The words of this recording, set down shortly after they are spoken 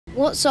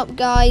What's up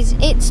guys,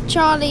 it's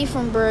Charlie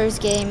from Bros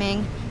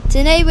Gaming.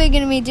 Today we're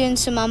going to be doing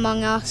some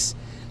Among Us,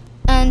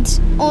 and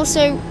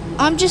also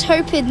I'm just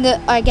hoping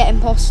that I get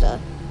imposter,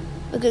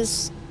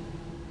 because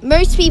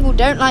most people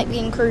don't like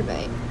being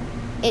crewmate.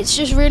 It's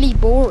just really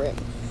boring.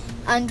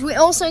 And we're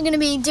also going to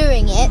be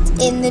doing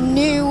it in the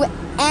new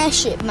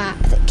airship map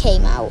that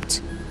came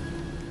out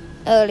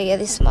earlier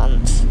this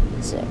month.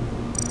 So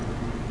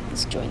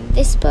let's join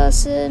this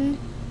person,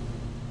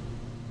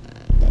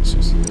 and let's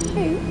just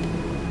hope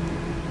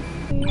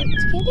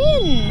let's get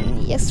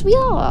in. Yes, we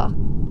are.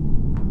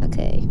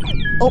 Okay.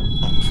 Oh,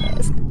 I'm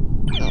fast.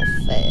 Oh,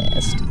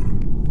 fast.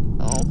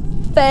 Oh,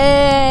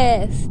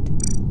 fast.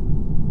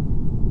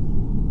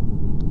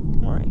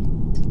 Alright.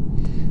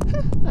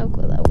 I've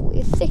got that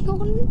weird thing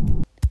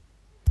on.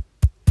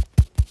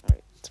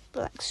 Alright,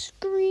 black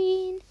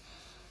screen.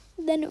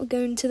 Then it will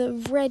go into the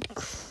red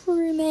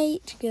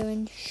crewmate.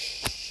 Going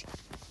shh.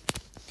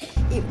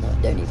 Even though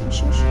I don't even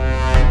shush.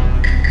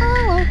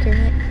 Oh, well,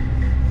 crewmate.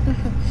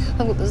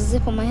 I've got the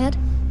zip on my head.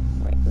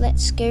 Right,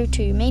 let's go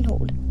to main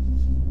hold.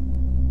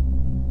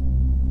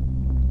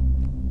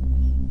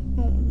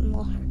 Oh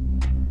no.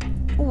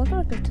 Oh, I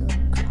gotta go to the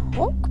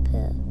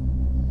cockpit.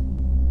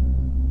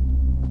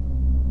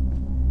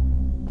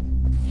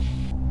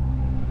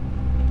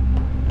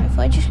 If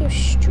I just go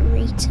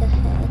straight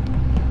ahead,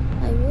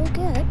 I will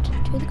get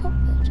to the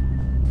cockpit.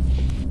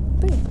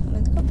 Boom, I'm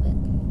in the cockpit.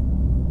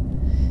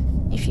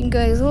 If you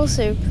guys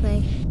also play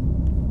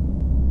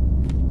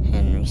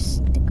Henry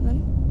Stickmin.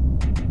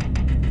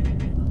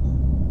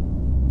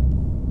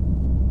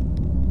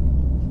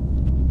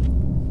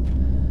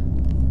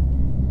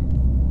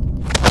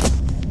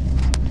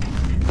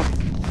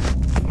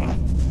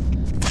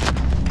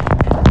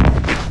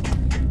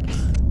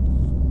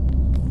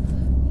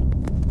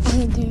 I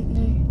don't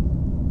know.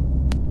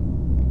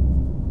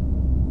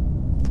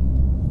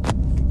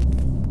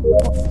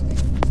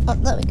 Oh,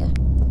 there we go.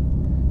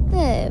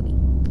 There we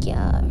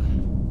go.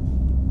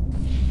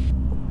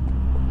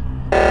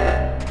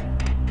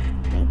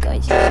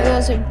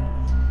 Guys,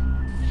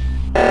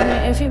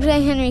 if you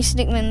play Henry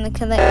Stickmin The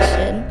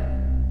Collection,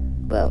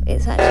 well,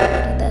 it's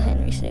actually called the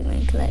Henry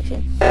Stickmin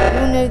Collection. You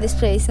all know this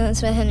place, and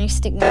that's where Henry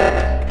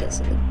Stickmin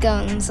gets all the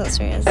guns. That's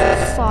where he has the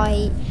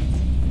fight.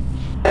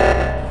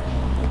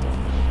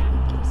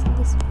 Goes to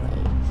this place.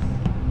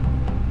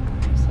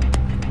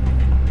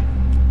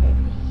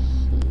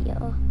 Over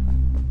here.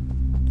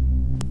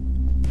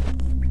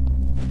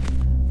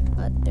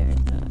 I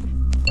don't know.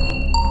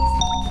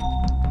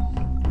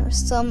 There's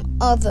some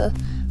other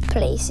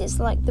places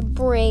like the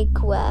brig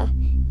where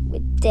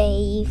with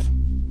Dave,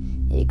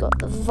 you got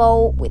the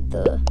vault with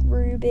the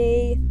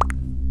Ruby,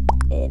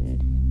 in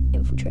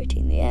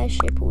infiltrating the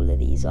airship. All of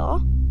these are,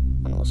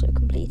 and also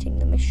completing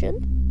the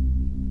mission.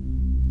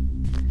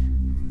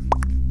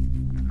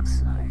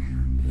 So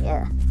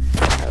yeah,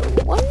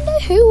 I wonder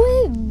who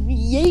we're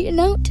yeeting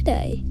out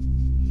today.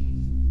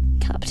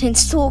 Captain,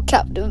 still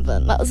Captain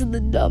Van. That was the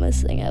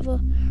dumbest thing ever.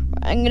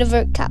 Right, I'm gonna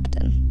vote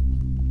Captain.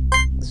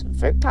 Let's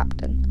vote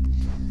Captain.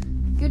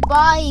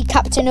 Goodbye,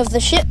 Captain of the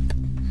ship.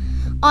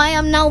 I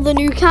am now the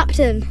new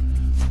captain.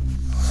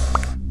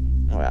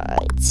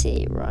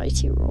 Righty.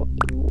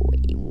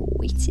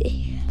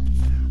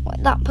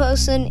 Right, that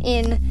person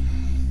in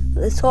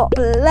the top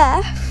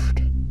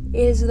left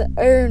is the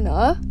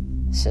owner.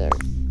 So,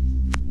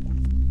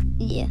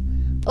 yeah.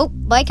 Oh,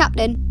 bye,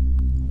 Captain.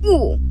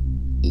 Ooh,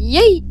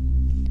 yeet.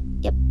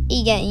 Yep,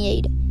 he getting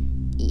yeet.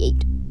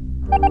 Yeet.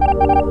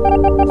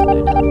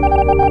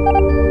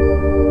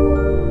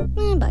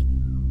 And bye.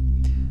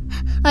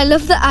 I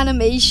love the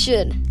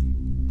animation.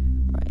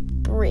 Right,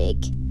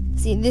 brig.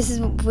 See, this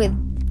is with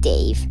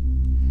Dave.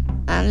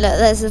 And look,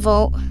 there's the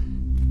vault.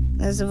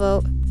 There's the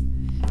vault.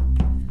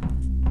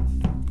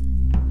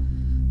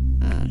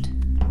 And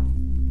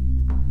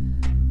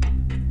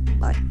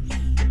bye.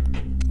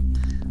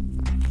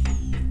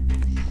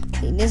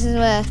 See, this is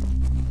where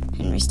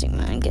Henry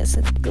Stickmin gets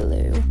the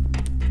glue.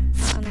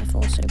 And I've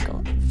also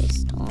got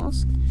this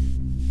task.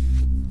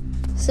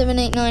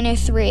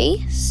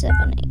 78903.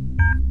 78903.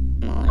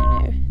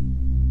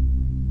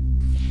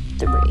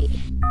 I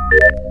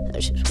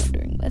was just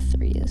wondering where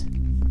 3 is.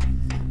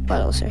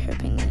 While also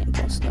hoping the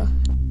imposter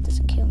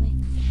doesn't kill me.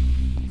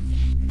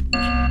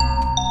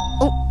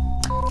 Oh!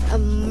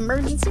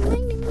 Emergency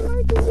meeting,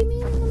 emergency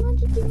meeting,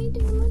 emergency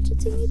meeting,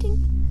 emergency meeting.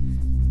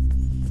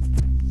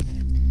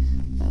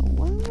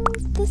 What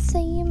does the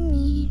same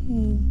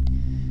mean?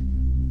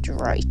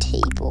 Dry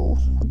table.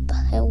 What the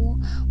hell?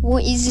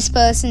 What is this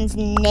person's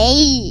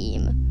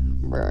name,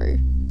 bro?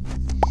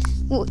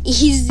 What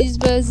is this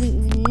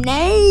person's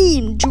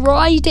name?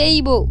 Dry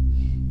table.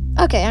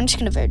 Okay, I'm just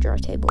gonna vote dry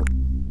table.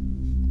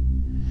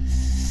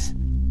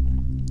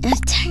 I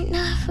don't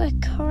know if we're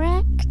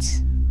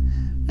correct.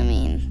 I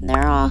mean,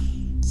 there are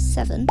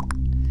 7.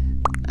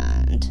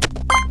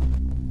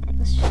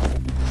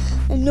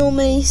 And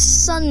normally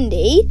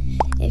Sunday,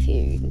 if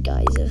you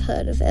guys have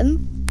heard of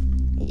him,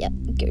 yep,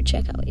 go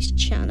check out his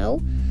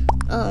channel.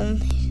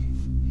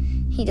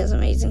 He does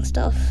amazing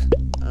stuff.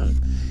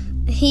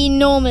 he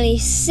normally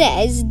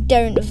says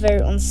don't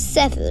vote on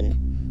 7.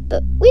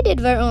 But we did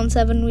vote on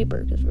 7, we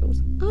broke his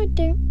rules. I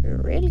don't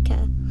really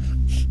care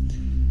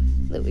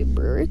that we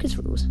broke his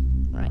rules.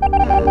 Right.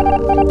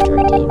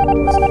 Victory team.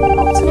 It's an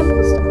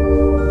imposter.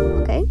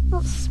 Okay,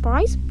 that's a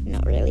surprise.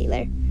 Not really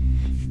though.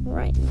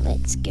 Right,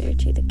 let's go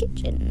to the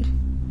kitchen.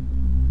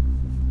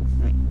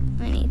 Right,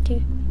 I need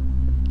to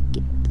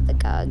get to the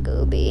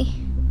cargo bay.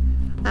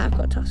 I've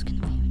got a task in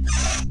the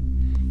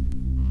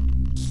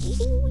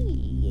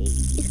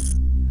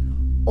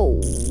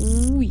Oh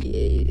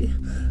yeah.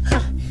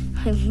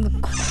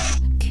 I'm quite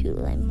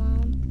cool,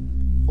 Mom.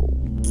 Oh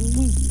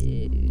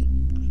yeah.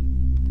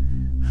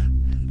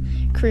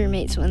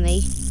 Crewmates when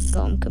they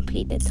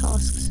complete their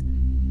tasks.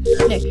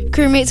 No,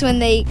 crewmates when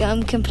they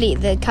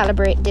complete the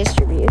calibrate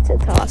distributor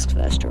task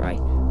first, right?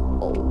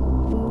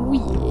 Oh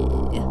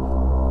yeah.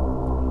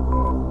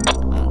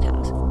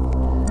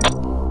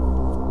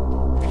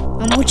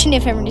 I'm watching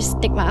if everyone just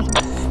stick man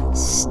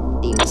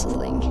steals the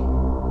thing.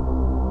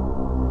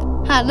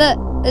 Ha, look,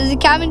 there's a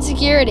cabin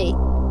security.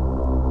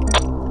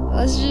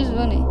 That's just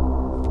funny.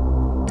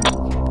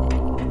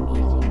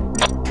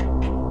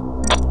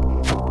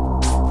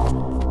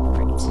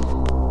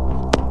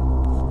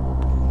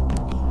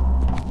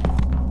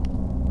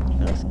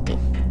 Let's get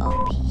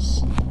up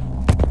here.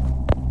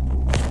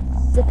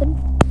 Zipping.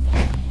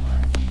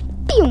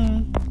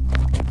 Boom.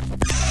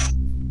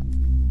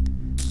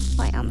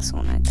 I am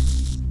Sonic.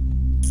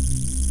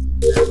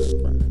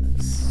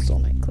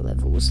 Sonic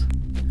levels.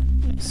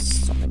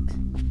 Sonic.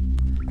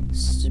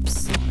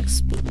 Supersonic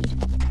speed.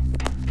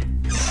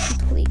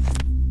 Complete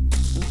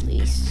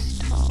these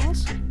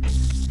task.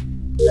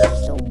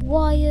 The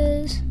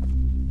wires.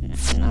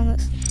 Now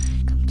let's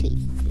complete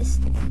this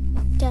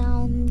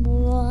down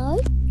below.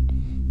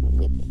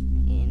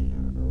 Within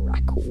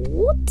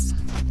records.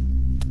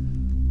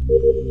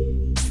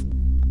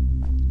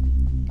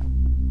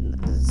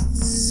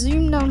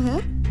 Zoom down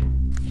here.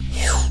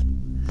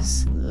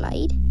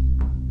 Slide.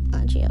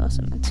 Actually, I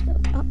also meant to go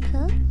up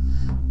here.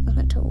 I was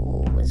meant to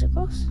whiz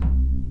across.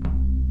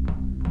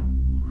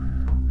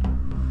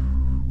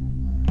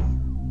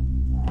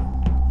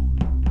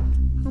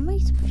 How am I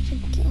supposed to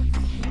get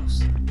across?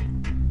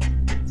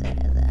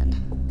 There then.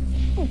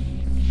 Oh,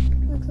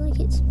 looks like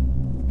it's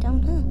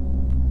down here.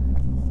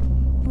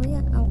 Oh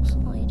yeah,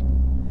 outside.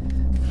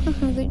 I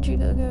literally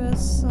gotta go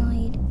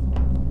outside.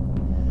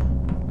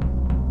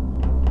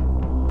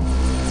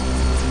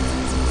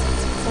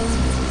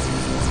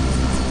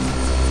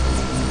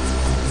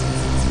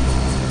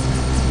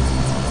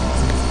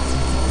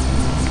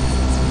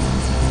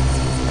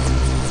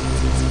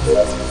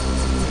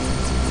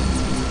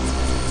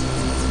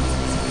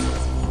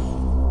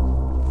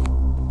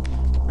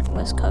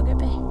 Where's Cargo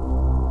Bay?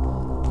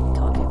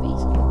 Cargo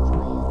Bay's all the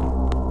way up.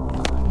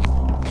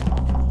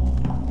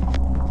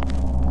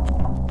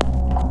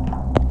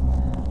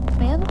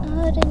 I haven't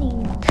heard any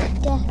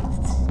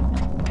deaths.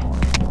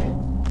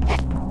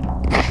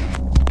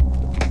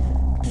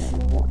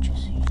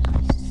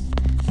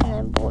 And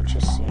then watch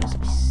as soon as I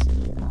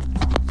see that.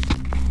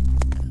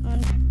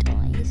 And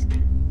dies.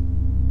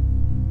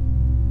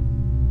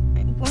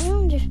 Why am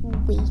I just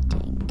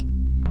waiting?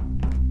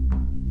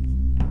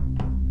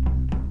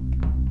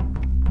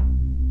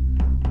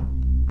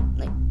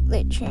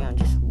 Literally, I'm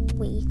just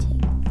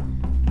waiting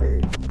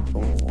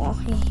for why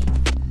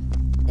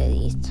are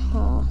these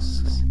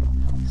tasks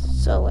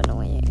so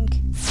annoying.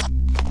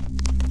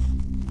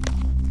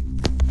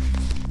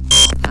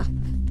 I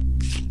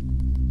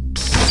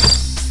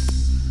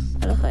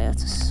look, I have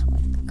to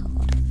swipe the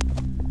card.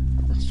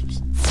 That's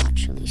just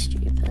actually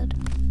stupid.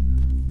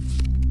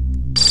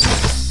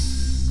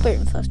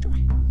 Boom, first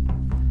try.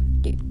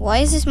 Dude, why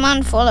is this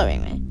man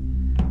following me?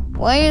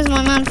 Why is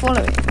my man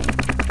following me?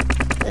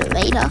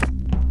 Later.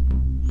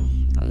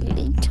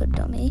 Later,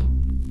 dummy.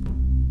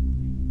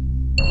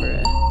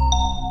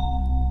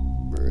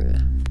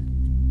 Bruh.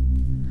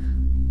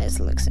 It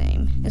looks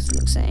same. It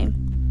looks same.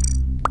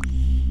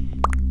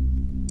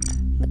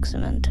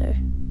 Luxemento.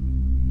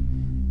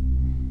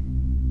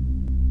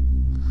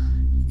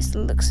 It's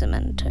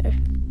Luxemento.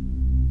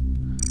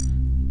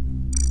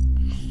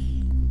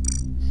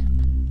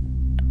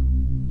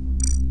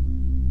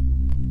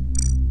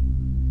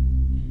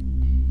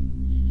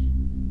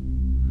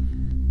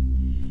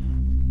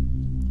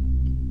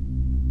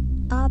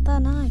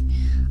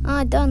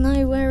 I don't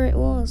know where it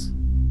was.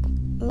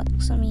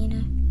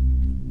 Luxemino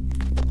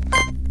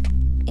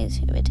is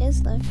who it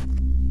is, though.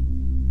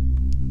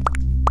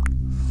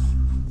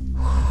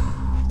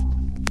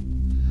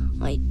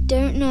 I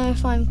don't know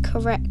if I'm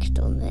correct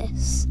on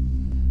this,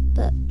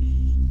 but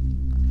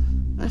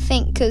I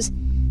think because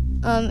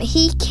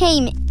he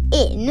came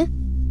in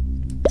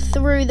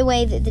through the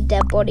way that the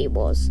dead body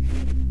was.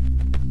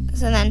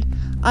 So then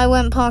I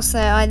went past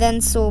there. I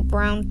then saw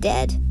Brown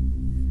dead.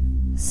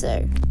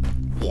 So,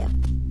 yeah.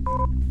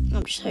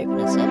 I'm just hoping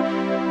it's him.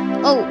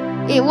 Oh,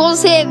 it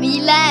was him.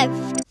 He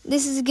left.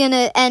 This is going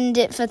to end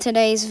it for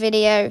today's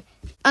video.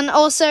 And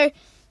also,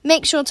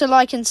 make sure to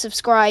like and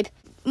subscribe.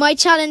 My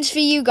challenge for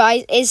you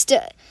guys is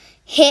to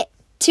hit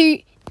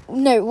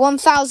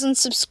 1,000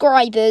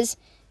 subscribers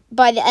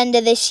by the end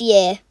of this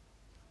year.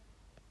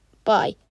 Bye.